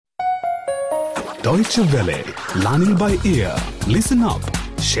Deutsche Welle, learning by ear. Listen up,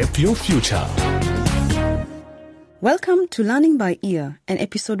 shape your future. Welcome to Learning by Ear and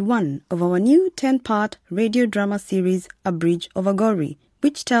episode 1 of our new 10-part radio drama series, A Bridge Over Gori,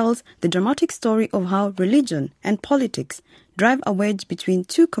 which tells the dramatic story of how religion and politics drive a wedge between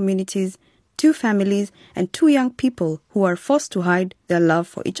two communities, two families, and two young people who are forced to hide their love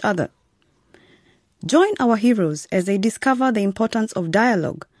for each other. Join our heroes as they discover the importance of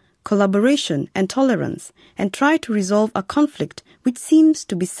dialogue, collaboration, and tolerance, and try to resolve a conflict which seems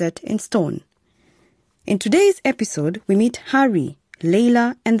to be set in stone. In today's episode, we meet Harry,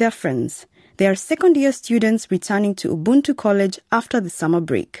 Leila, and their friends. They are second-year students returning to Ubuntu College after the summer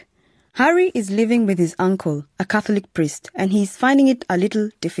break. Harry is living with his uncle, a Catholic priest, and he is finding it a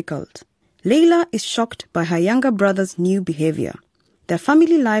little difficult. Leila is shocked by her younger brother's new behavior. Their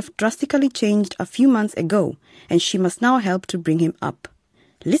family life drastically changed a few months ago, and she must now help to bring him up.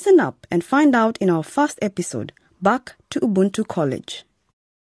 Listen up and find out in our first episode, Back to Ubuntu College.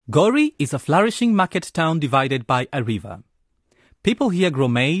 Gori is a flourishing market town divided by a river. People here grow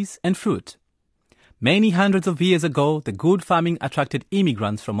maize and fruit. Many hundreds of years ago, the good farming attracted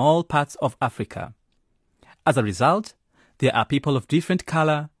immigrants from all parts of Africa. As a result, there are people of different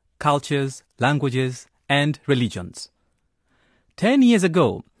color, cultures, languages, and religions. 10 years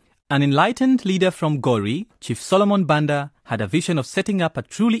ago, an enlightened leader from Gori, Chief Solomon Banda, had a vision of setting up a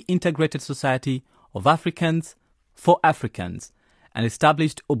truly integrated society of Africans for Africans and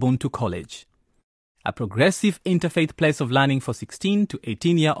established Ubuntu College, a progressive interfaith place of learning for 16 to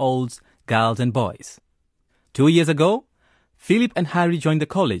 18-year-olds, girls and boys. 2 years ago, Philip and Harry joined the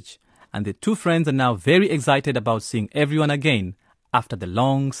college, and the two friends are now very excited about seeing everyone again after the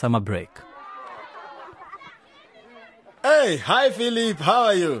long summer break. Hey, hi Philip, how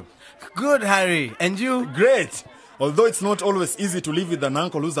are you? Good, Harry. And you? Great. Although it's not always easy to live with an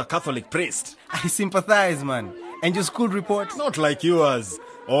uncle who's a Catholic priest. I sympathize, man. And your school report? Not like yours.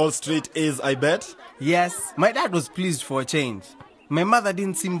 All straight A's, I bet? Yes. My dad was pleased for a change. My mother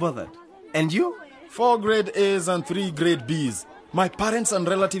didn't seem bothered. And you? 4 grade A's and 3 grade B's. My parents and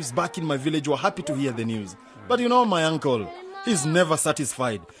relatives back in my village were happy to hear the news. But you know my uncle, he's never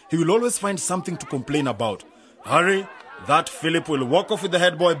satisfied. He will always find something to complain about. Harry, that Philip will walk off with the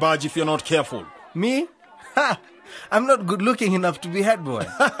head boy badge if you're not careful. Me? Ha! I'm not good looking enough to be head boy.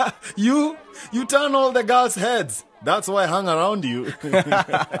 You turn all the girls' heads. That's why I hang around you.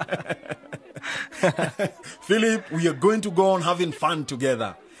 Philip, we are going to go on having fun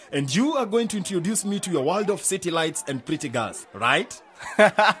together. And you are going to introduce me to your world of city lights and pretty girls, right?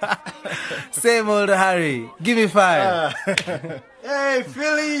 Same old Harry. Give me 5. Hey,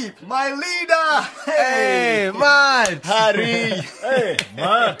 Philip, my leader. Hey, Matt. Harry. Hey,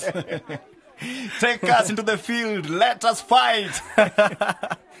 Matt. Take us into the field. Let us fight.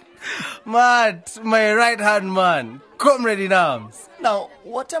 Matt, my right-hand man. Comrade in arms. Now,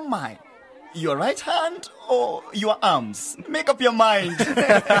 what am I? Your right hand or your arms? Make up your mind.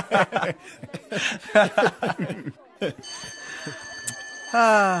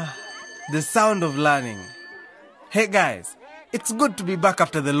 The sound of learning. Hey, guys. It's good to be back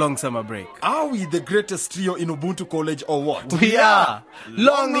after the long summer break. Are we the greatest trio in Ubuntu College or what? We are.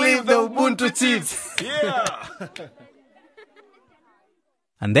 Long live the Ubuntu Chiefs. Yeah.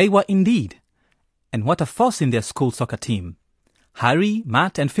 And they were indeed. And what a force in their school soccer team. Harry,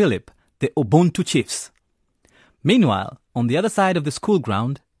 Matt and Philip, the Ubuntu Chiefs. Meanwhile, on the other side of the school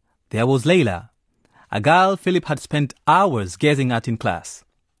ground, there was Leila, a girl Philip had spent hours gazing at in class.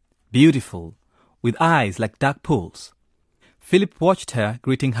 Beautiful, with eyes like dark pools. Philip watched her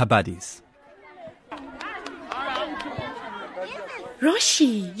greeting her buddies.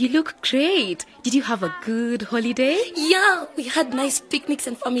 Roshi, you look great. Did you have a good holiday? Yeah, we had nice picnics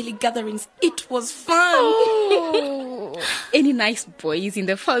and family gatherings. It was fun. Oh, any nice boys in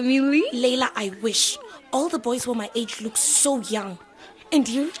the family? Leila, I wish. All the boys were my age look so young. And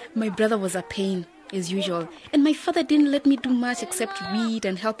you? My brother was a pain, as usual. And my father didn't let me do much except read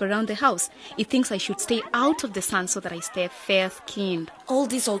and help around the house. He thinks I should stay out of the sun so that I stay fair-skinned. All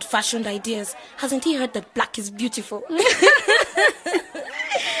these old-fashioned ideas. Hasn't he heard that black is beautiful?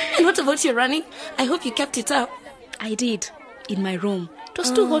 And what about your running? I hope you kept it up. I did, in my room. It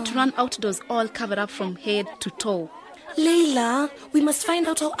was too hot to run outdoors all covered up from head to toe. Leila, we must find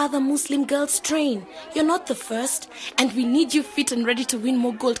out how other Muslim girls train. You're not the first, and we need you fit and ready to win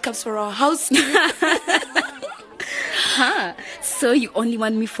more gold cups for our house. So you only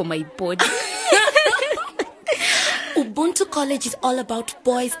want me for my body? Ubuntu College is all about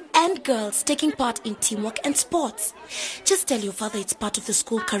boys and girls taking part in teamwork and sports. Just tell your father it's part of the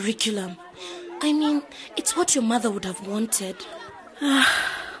school curriculum. I mean, it's what your mother would have wanted.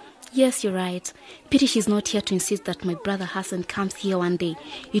 Yes, you're right. Pity she's not here to insist that my brother Hassan comes here one day.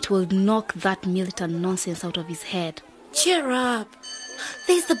 It will knock that militant nonsense out of his head. Cheer up.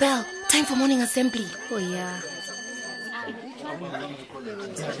 There's the bell. Time for morning assembly. Oh, yeah.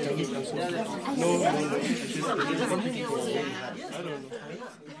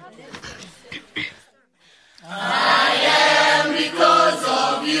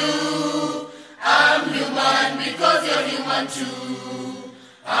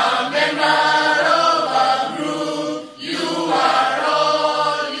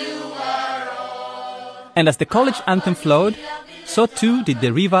 And as the college anthem flowed, so too did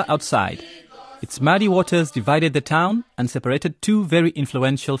the river outside. Its muddy waters divided the town and separated two very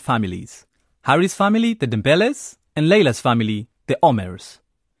influential families. Harry's family, the Dembeles, and Leila's family, the Omers.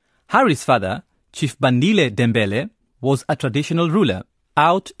 Harry's father, Chief Bandile Dembele, was a traditional ruler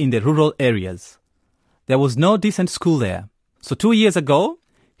out in the rural areas. There was no decent school there. So 2 years ago,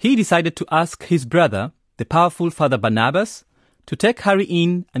 he decided to ask his brother, the powerful Father Barnabas, to take Harry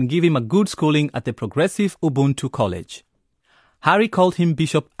in and give him a good schooling at the progressive Ubuntu college. Harry called him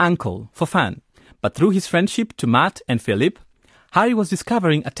Bishop Uncle for fun, but through his friendship to Matt and Philip, Harry was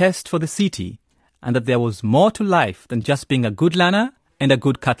discovering a taste for the city and that there was more to life than just being a good learner and a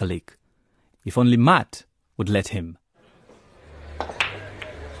good Catholic. If only Matt would let him.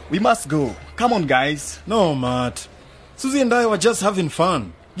 We must go. Come on, guys. No, Matt. Susie and I were just having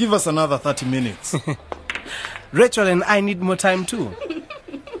fun. Give us another 30 minutes. Rachel and I need more time too.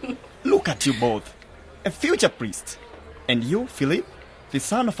 Look at you both. A future priest. And you, Philip, the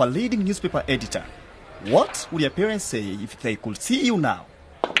son of a leading newspaper editor. What would your parents say if they could see you now?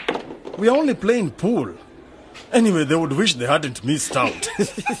 We are only playing pool. Anyway, they would wish they hadn't missed out.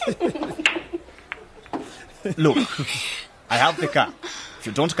 Look, I have the car. If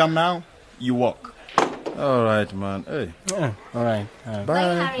you don't come now, you walk. All right, man. Hey. Yeah, all right. Bye,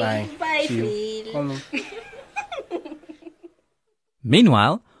 Harry. Bye. Bye, See you. Phil.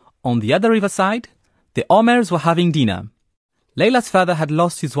 Meanwhile, on the other riverside, the Omers were having dinner. Leila's father had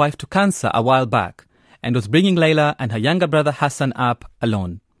lost his wife to cancer a while back and was bringing Leila and her younger brother Hassan up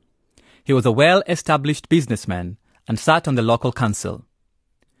alone. He was a well-established businessman and sat on the local council.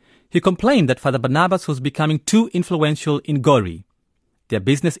 He complained that Father Barnabas was becoming too influential in Gori. Their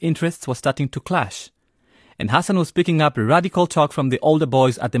business interests were starting to clash, and Hassan was picking up radical talk from the older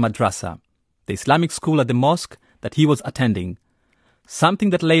boys at the madrasa, the Islamic school at the mosque that he was attending, something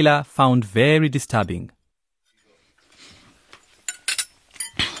that Leila found very disturbing.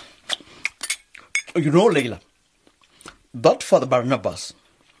 You know, Leila, that Father Barnabas,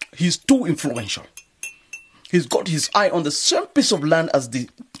 he's too influential. He's got his eye on the same piece of land as the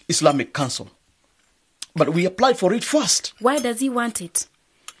Islamic Council. But we applied for it first. Why does he want it?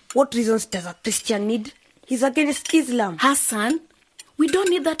 What reasons does a Christian need? He's against Islam. Hassan, we don't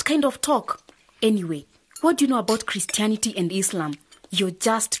need that kind of talk. Anyway, what do you know about Christianity and Islam? You're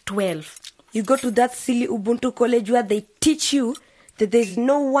just 12. You go to that silly Ubuntu college where they teach you that there's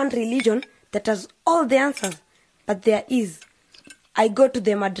no one religion that has all the answers. But there is. I go to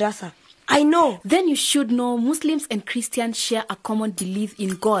the madrasa. I know. Then you should know Muslims and Christians share a common belief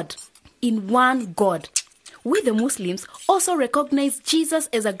in God. In one God. We the Muslims also recognize Jesus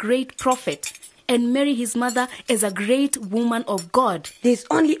as a great prophet and Mary his mother as a great woman of God. There's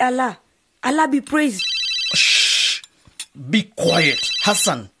only Allah. Allah be praised. Shh! Be quiet.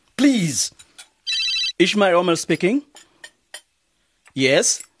 Hassan, please. Ishmael Omer speaking.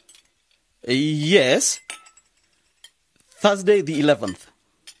 Yes. Yes. Thursday the 11th.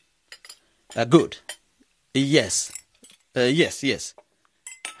 Good. Yes. Yes.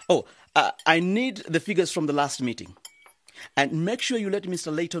 Oh, I need the figures from the last meeting. And make sure you let Mr.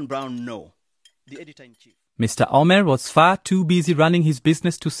 Leighton Brown know, the editor-in-chief. Mr. Omer was far too busy running his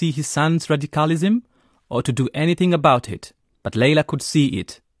business to see his son's radicalism or to do anything about it. But Leila could see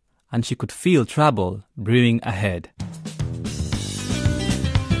it, and she could feel trouble brewing ahead.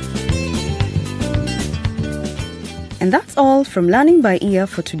 And that's all from Learning by Ear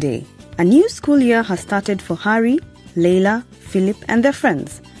for today. A new school year has started for Harry, Leila, Philip and their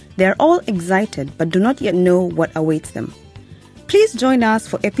friends. They are all excited but do not yet know what awaits them. Please join us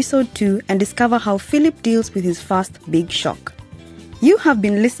for episode 2 and discover how Philip deals with his first big shock. You have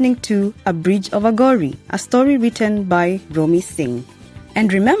been listening to A Bridge Over Gori, a story written by Romi Singh.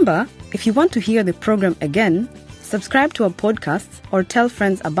 And remember, if you want to hear the program again, subscribe to our podcasts or tell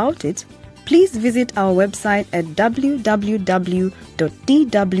friends about it, please visit our website at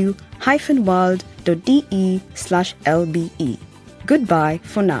www.dw-world.de/lbe. Goodbye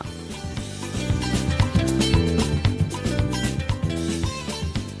for now.